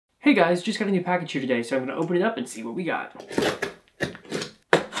Hey guys, just got a new package here today, so I'm going to open it up and see what we got.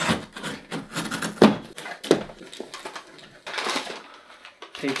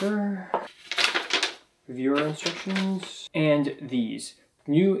 Paper, reviewer instructions, and these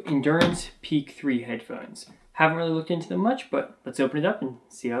new Endurance Peak 3 headphones. Haven't really looked into them much, but let's open it up and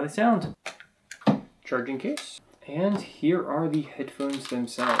see how they sound. Charging case, and here are the headphones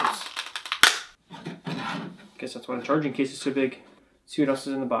themselves. Guess that's why the charging case is so big. Let's see what else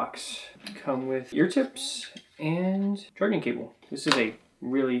is in the box. Come with ear tips and charging cable. This is a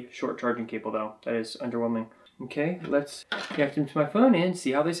really short charging cable though. That is underwhelming. Okay, let's connect them to my phone and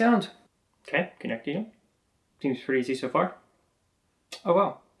see how they sound. Okay, connecting them. Seems pretty easy so far. Oh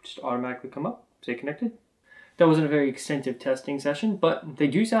wow, just automatically come up, say connected. That wasn't a very extensive testing session, but they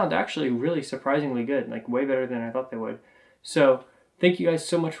do sound actually really surprisingly good, like way better than I thought they would. So, thank you guys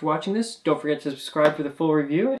so much for watching this. Don't forget to subscribe for the full review.